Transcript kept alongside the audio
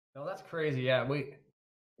No, that's crazy. Yeah, I mean,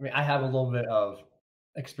 I have a little bit of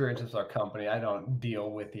experience with our company. I don't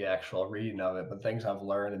deal with the actual reading of it, but things I've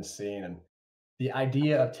learned and seen, and the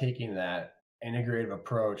idea of taking that integrative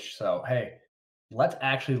approach. So, hey, let's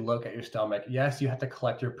actually look at your stomach. Yes, you have to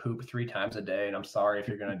collect your poop 3 times a day, and I'm sorry if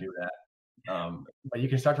you're going to do that. But you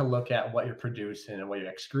can start to look at what you're producing and what you're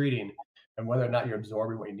excreting, and whether or not you're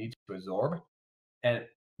absorbing what you need to absorb. And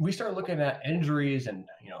we start looking at injuries and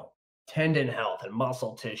tendon health and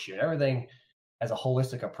muscle tissue and everything as a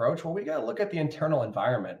holistic approach. Well, we got to look at the internal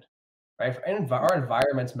environment, right? Our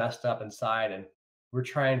environment's messed up inside, and we're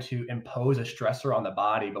trying to impose a stressor on the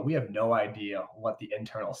body, but we have no idea what the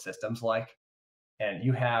internal system's like. And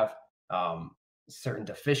you have certain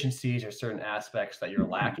deficiencies or certain aspects that you're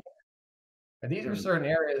lacking. And these are Mm. certain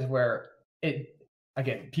areas where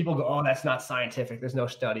again, people go, oh, that's not scientific. There's no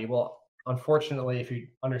study. Well, unfortunately, if you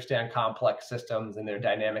understand complex systems and their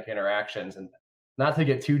dynamic interactions, and not to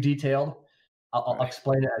get too detailed, I'll Right.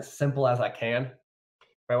 explain it as simple as I can.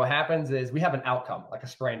 Right? What happens is we have an outcome, like a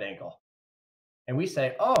sprained ankle, and we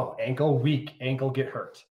say, oh, ankle weak, ankle get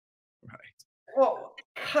hurt. Right. Well,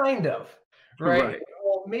 kind of, right? Right.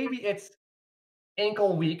 Well, maybe it's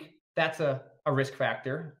ankle weak. That's a risk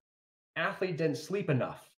factor. Athlete didn't sleep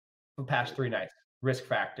enough for the past 3 nights. Risk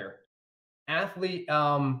factor. Athlete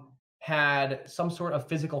had some sort of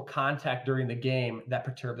physical contact during the game that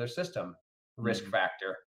perturbed their system. Risk Mhm.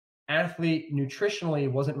 factor. Athlete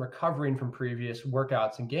nutritionally wasn't recovering from previous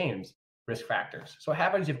workouts and games. Risk factors. So what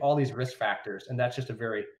happens if you have all these risk factors, and that's just a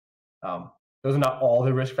very those are not all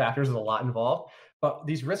the risk factors. There's a lot involved, but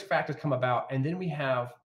these risk factors come about, and then we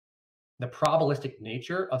have the probabilistic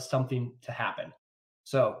nature of something to happen.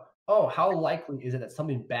 So, oh, how likely is it that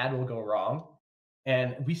something bad will go wrong?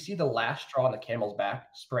 And we see the last straw on the camel's back,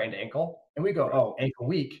 sprained ankle, and we go, Right. oh, ankle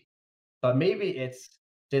weak. But maybe it's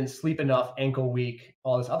didn't sleep enough, ankle weak,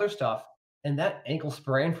 all this other stuff. And that ankle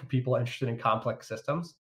sprain for people interested in complex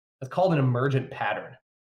systems, it's called an emergent pattern.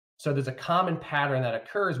 So there's a common pattern that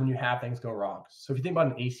occurs when you have things go wrong. So if you think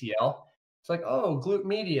about an ACL, it's like, oh, glute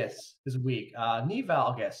medius is weak, knee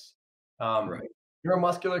valgus, um, Right.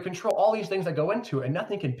 neuromuscular control, all these things that go into it, and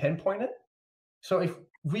nothing can pinpoint it. So if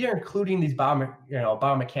we are including these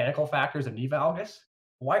biomechanical factors of knee valgus,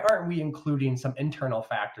 why aren't we including some internal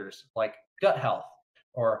factors like gut health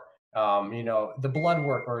or the blood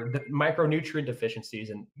work or the micronutrient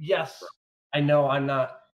deficiencies? And yes, I know I'm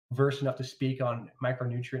not versed enough to speak on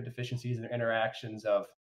micronutrient deficiencies and interactions of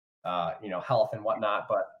health and whatnot,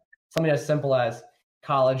 but something as simple as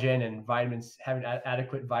collagen and vitamins, having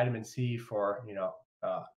adequate vitamin C for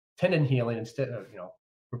tendon healing instead of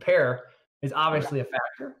repair is Right. obviously a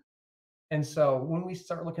factor. And so when we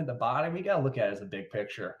start looking at the body, we got to look at it as a big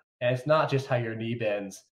picture. And it's not just how your knee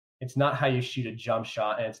bends. It's not how you shoot a jump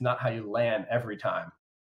shot, and it's not how you land every time.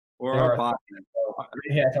 Or There our are things body. that go, I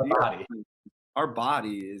yeah, it's our you're body. right. Our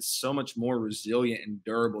body is so much more resilient and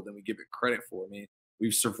durable than we give it credit for. I mean,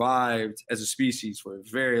 we've survived as a species for a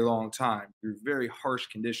very long time through very harsh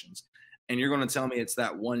conditions. And you're going to tell me it's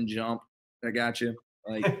that one jump that got you?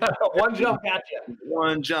 Like, One jump got you.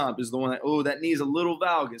 one jump is the one that, oh, that knee's a little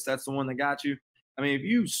valgus. That's the one that got you. I mean, if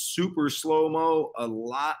you super slow mo a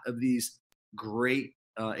lot of these great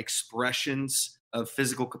expressions of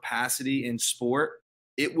physical capacity in sport,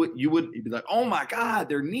 you'd be like, oh my God,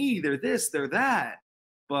 their knee, they're this, they're that.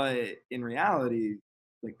 But in reality,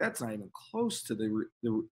 like that's not even close to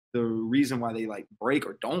the reason why they like break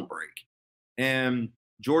or don't break. And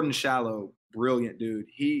Jordan Shallow, brilliant dude.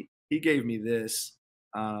 He gave me this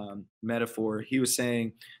metaphor. He was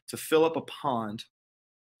saying to fill up a pond,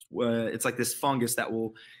 it's like this fungus that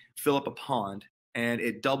will fill up a pond and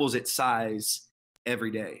it doubles its size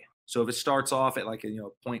every day. So if it starts off at like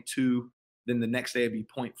zero point 0.2, then the next day it'd be zero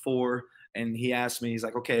point 0.4. And he asked me, he's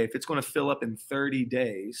like, okay, if it's going to fill up in 30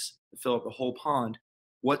 days, to fill up the whole pond,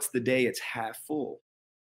 what's the day it's half full?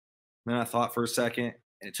 And then I thought for a second,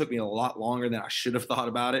 and it took me a lot longer than I should have thought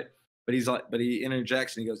about it. But he's like, but he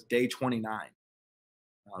interjects and he goes, day 29.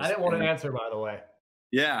 I didn't want to answer, by the way.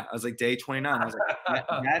 Yeah, I was like, day 29. I was like,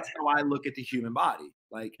 that's how I look at the human body.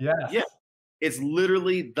 Like, yeah, Yes. it's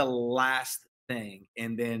literally the last thing,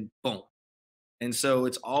 and then boom. And so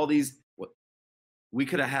it's all these, what we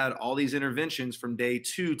could have had all these interventions from day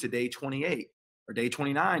 2 to day 28 or day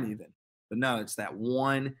 29 even. But no, it's that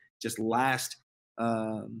one just last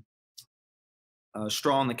um,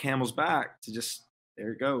 straw on the camel's back to just,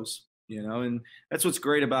 there it goes. And that's what's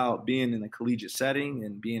great about being in a collegiate setting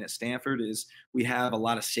and being at Stanford is we have a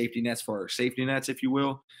lot of safety nets for our safety nets, if you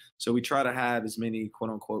will. So we try to have as many quote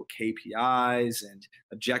unquote KPIs and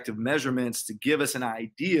objective measurements to give us an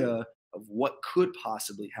idea of what could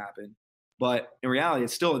possibly happen. But in reality,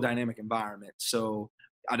 it's still a dynamic environment. So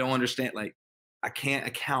I don't understand. Like, I can't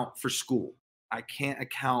account for school. I can't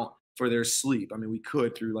account for their sleep. I mean, we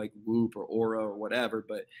could through like Whoop or Aura or whatever,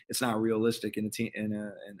 but it's not realistic in a team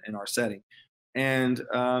in our setting. And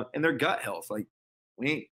their gut health. Like, we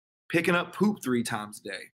ain't picking up poop 3 times a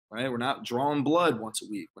day, right? We're not drawing blood once a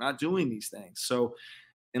week. We're not doing these things. So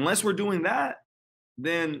unless we're doing that,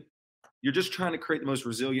 then you're just trying to create the most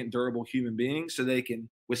resilient, durable human being so they can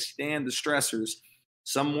withstand the stressors,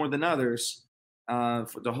 some more than others, to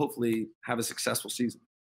hopefully have a successful season.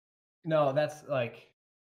 No, that's like,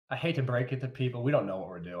 I hate to break it to people, we don't know what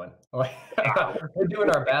we're doing. Like, we're doing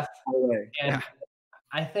our best, Yeah. and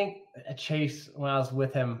I think Chase, when I was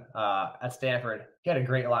with him at Stanford, he had a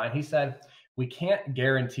great line. He said, "We can't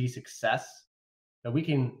guarantee success, but we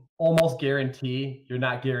can almost guarantee you're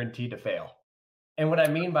not guaranteed to fail." And what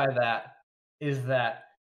I mean by that is that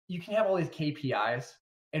you can have all these KPIs,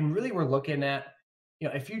 and really we're looking at,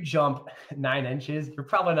 if you jump 9 inches, you're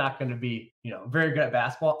probably not going to be, very good at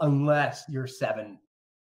basketball unless you're 7'2",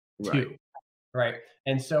 Right. right?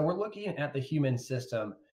 And so we're looking at the human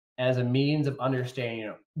system as a means of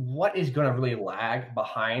understanding, what is going to really lag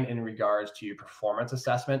behind in regards to your performance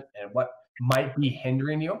assessment and what might be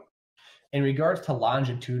hindering you. In regards to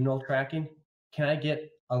longitudinal tracking, can I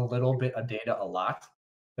get a little bit of data a lot?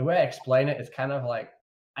 The way I explain it is kind of like,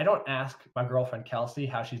 I don't ask my girlfriend Kelsey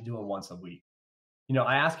how she's doing once a week.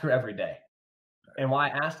 I ask her every day. And why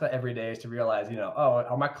I ask that every day is to realize, oh,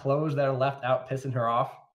 are my clothes that are left out pissing her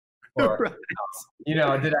off? Or, Right.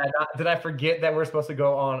 did I forget that we're supposed to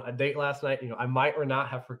go on a date last night? I might or not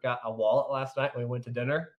have forgot a wallet last night when we went to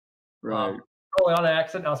dinner. Right. Probably on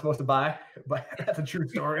accident, I was supposed to buy, but that's a true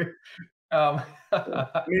story. I mean,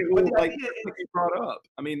 But well, the like idea is, you brought up,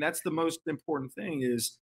 I mean, that's the most important thing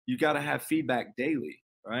is you got to have feedback daily,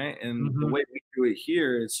 right? And the mhm, way we do it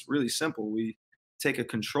here is really simple. We take a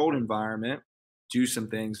controlled environment, do some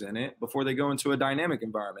things in it before they go into a dynamic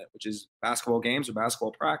environment, which is basketball games or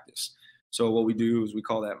basketball practice. So what we do is we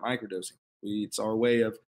call that microdosing. It's our way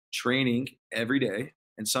of training every day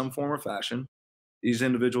in some form or fashion. These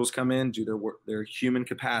individuals come in, do their work, their human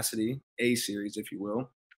capacity, A series, if you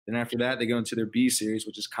will. Then after that, they go into their B series,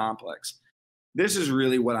 which is complex. This is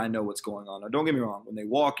really what I know what's going on. Now, don't get me wrong. When they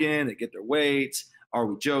walk in, they get their weights. Are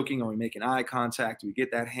we joking? Are we making eye contact? Do we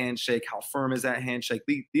get that handshake? How firm is that handshake?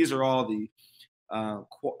 These are all the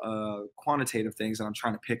quantitative things that I'm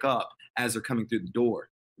trying to pick up as they're coming through the door.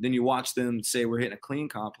 Then you watch them say we're hitting a clean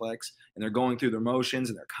complex and they're going through their motions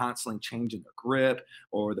and they're constantly changing their grip,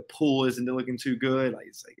 or the pull isn't looking too good. Like,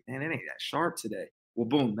 it's like, man, it ain't that sharp today. Well,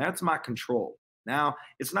 boom, that's my control. Now,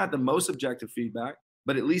 it's not the most objective feedback,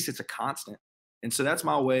 but at least it's a constant. And so that's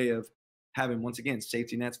my way of having, once again,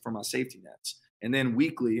 safety nets for my safety nets. And then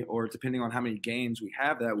weekly, or depending on how many games we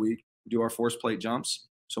have that week, we do our force plate jumps.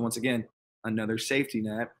 So once again, another safety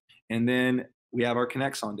net. And then we have our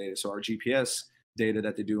Connexon data, so our GPS data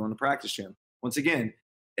that they do on the practice gym. Once again,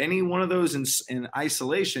 any one of those in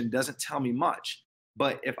isolation doesn't tell me much.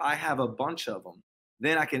 But if I have a bunch of them,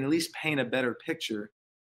 then I can at least paint a better picture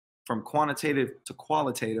from quantitative to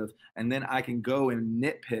qualitative, and then I can go and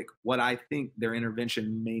nitpick what I think their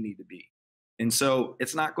intervention may need to be. And so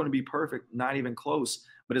it's not going to be perfect, not even close.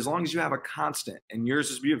 But as long as you have a constant, and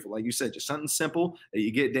yours is beautiful, like you said, just something simple that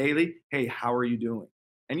you get daily. Hey, how are you doing?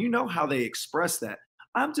 And you know how they express that.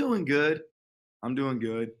 I'm doing good. I'm doing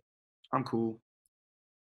good. I'm cool.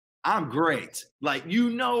 I'm great. Like,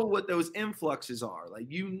 what those influxes are. Like,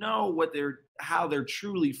 what how they're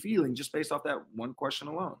truly feeling just based off that one question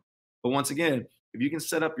alone. But once again, if you can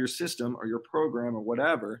set up your system or your program or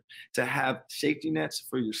whatever to have safety nets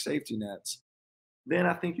for your safety nets, then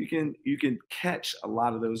I think you can catch a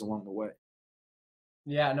lot of those along the way.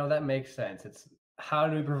 yeah, no, that makes sense. It's, how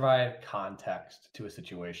do we provide context to a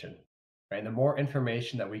situation, right? And the more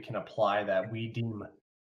information that we can apply that we deem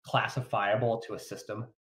classifiable to a system,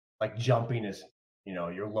 like jumping is,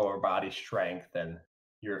 your lower body strength, and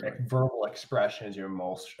your Right. verbal expression is your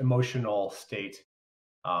most emotional state,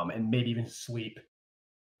 and maybe even sleep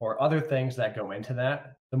or other things that go into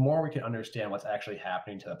that, the more we can understand what's actually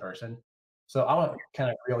happening to the person. So I want to kind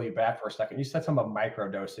of reel you back for a second. You said something about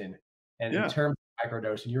microdosing. And in Yeah. terms of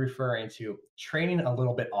microdosing, you're referring to training a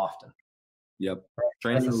little bit often, Yep. right? That's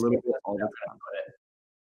Training the a little simplest bit way all I'm the going to time. put it.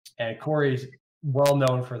 And Corey's well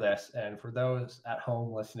known for this. And for those at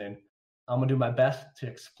home listening, I'm going to do my best to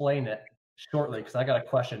explain it shortly because I got a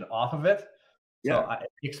question off of it. So Yeah.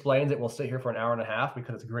 if he explains it, we'll sit here for an hour and a half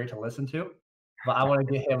because it's great to listen to. But I want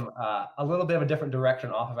to give him a little bit of a different direction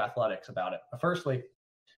off of athletics about it. But firstly,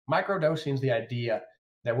 microdosing is the idea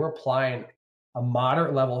that we're applying a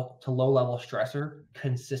moderate level to low level stressor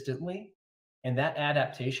consistently And that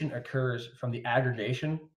adaptation occurs from the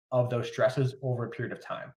aggregation of those stresses over a period of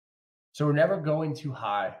time. So we're never going too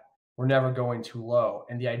high, we're never going too low.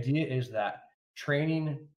 And the idea is that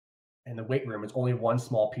training in the weight room is only one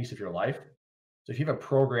small piece of your life. So if you have a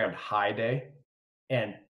programmed high day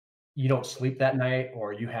and you don't sleep that night,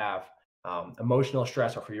 or you have emotional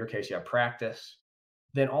stress, or for your case, you have practice,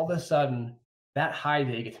 then all of a sudden that high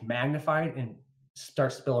day gets magnified and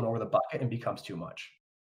starts spilling over the bucket and becomes too much.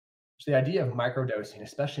 So the idea of microdosing,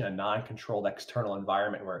 especially in a non-controlled external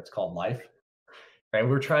environment where it's called life, right?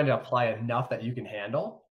 We're trying to apply enough that you can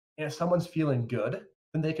handle. And if someone's feeling good,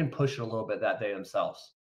 then they can push it a little bit that day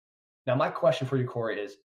themselves. Now, my question for you, Corey,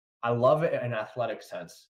 is I love it in an athletic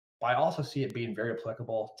sense, but I also see it being very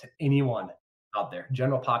applicable to anyone out there,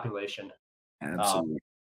 general population, uh, Absolutely.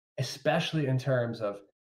 especially in terms of,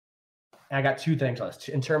 and I got two things on this.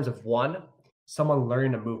 In terms of one, someone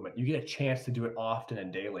learning a movement, you get a chance to do it often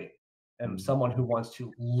and daily. And Mhm. someone who wants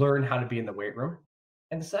to learn how to be in the weight room.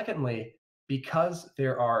 And secondly, because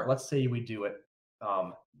there are, let's say we do it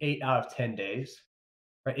 8 out of 10 days,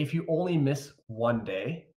 right? If you only miss one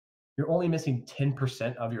day, you're only missing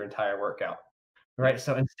 10% of your entire workout, Yeah. right?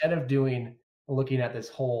 So instead of looking at this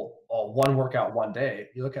whole one workout one day,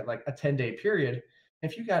 you look at like a 10-day period.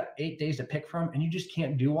 If you got 8 days to pick from and you just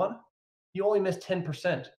can't do one, you only miss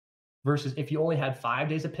 10%. Versus if you only had 5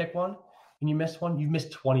 days to pick one and you miss one, you've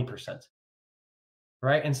missed 20%,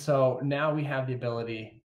 right? And so now we have the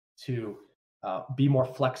ability to be more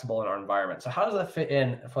flexible in our environment. So how does that fit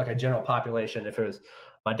in for like a general population? If it was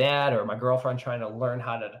my dad or my girlfriend trying to learn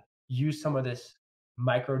how to use some of this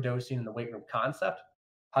micro dosing in the weight room concept,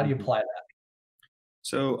 how do you Mhm. apply that?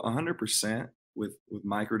 So 100% with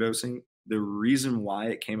microdosing, the reason why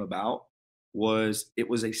it came about was it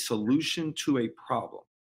was a solution to a problem,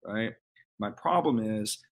 right? My problem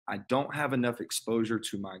is I don't have enough exposure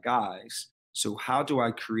to my guys. So how do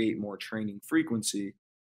I create more training frequency?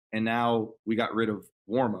 And now we got rid of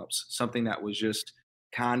warm-ups, something that was just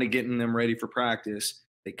kind of getting them ready for practice.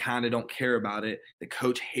 They kind of don't care about it. The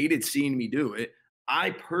coach hated seeing me do it. I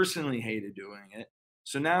personally hated doing it.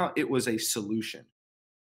 So now it was a solution.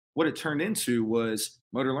 What it turned into was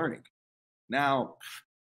motor learning. Now,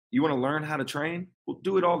 you want to learn how to train? Well,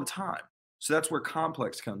 do it all the time. So that's where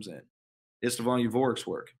complex comes in. It's the von Euphorics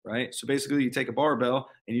work, right? So basically, you take a barbell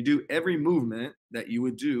and you do every movement that you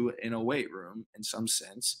would do in a weight room in some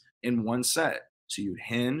sense in one set. So you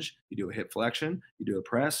hinge, you do a hip flexion, you do a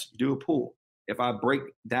press, you do a pull. If I break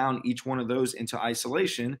down each one of those into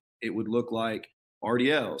isolation, it would look like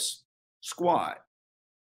RDLs, squat,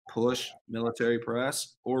 push, military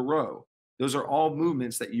press, or row. Those are all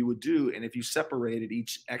movements that you would do. And if you separated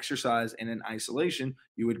each exercise in an isolation,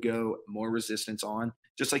 you would go more resistance on,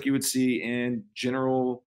 just like you would see in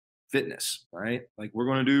general fitness, right? Like we're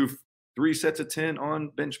going to do 3 sets of 10 on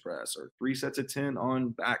bench press or 3 sets of 10 on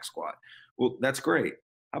back squat. Well, that's great.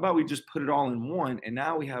 How about we just put it all in one and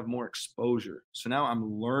now we have more exposure? So now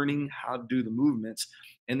I'm learning how to do the movements.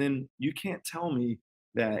 And then you can't tell me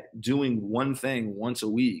that doing one thing once a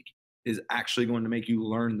week is actually going to make you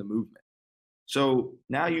learn the movement. So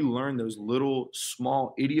now you learn those little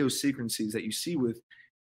small idiosyncrasies that you see with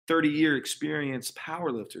 30-year experienced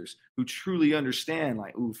powerlifters who truly understand,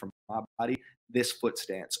 like, ooh, from my body, this foot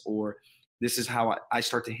stance, or this is how I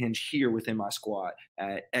start to hinge here within my squat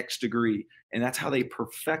at X degree. And that's how they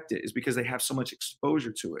perfect it, is because they have so much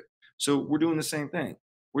exposure to it. So we're doing the same thing.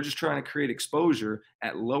 We're just trying to create exposure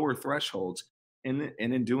at lower thresholds and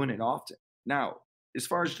then doing it often. Now, as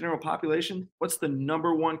far as general population, what's the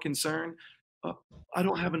number one concern? Uh, I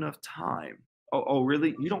don't have enough time. Oh,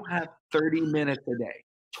 really? You don't have 30 minutes a day,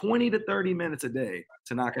 20 to 30 minutes a day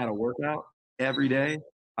to knock out a workout every day?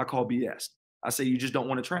 I call BS. I say you just don't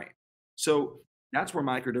want to train. So that's where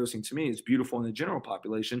microdosing to me is beautiful in the general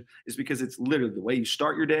population, is because it's literally the way you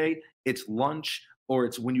start your day, it's lunch, or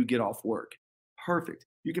it's when you get off work. Perfect.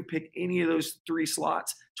 You can pick any of those three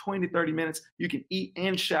slots, 20 to 30 minutes. You can eat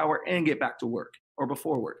and shower and get back to work or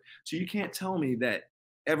before work. So you can't tell me that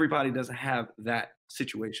everybody doesn't have that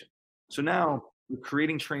situation. So now you're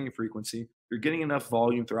creating training frequency. You're getting enough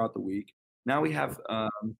volume throughout the week. Now we have,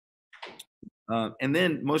 and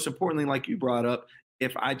then most importantly, like you brought up,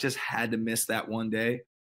 if I just had to miss that one day,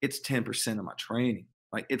 it's 10% of my training.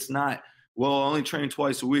 Like it's not, well, I only train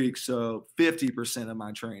twice a week, so 50% of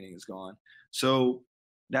my training is gone. So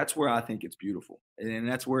that's where I think it's beautiful. And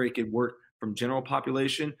that's where it could work from general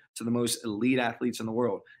population to the most elite athletes in the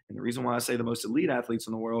world. And the reason why I say the most elite athletes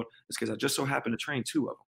in the world is because I just so happen to train two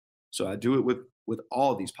of them. So I do it with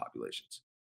all these populations.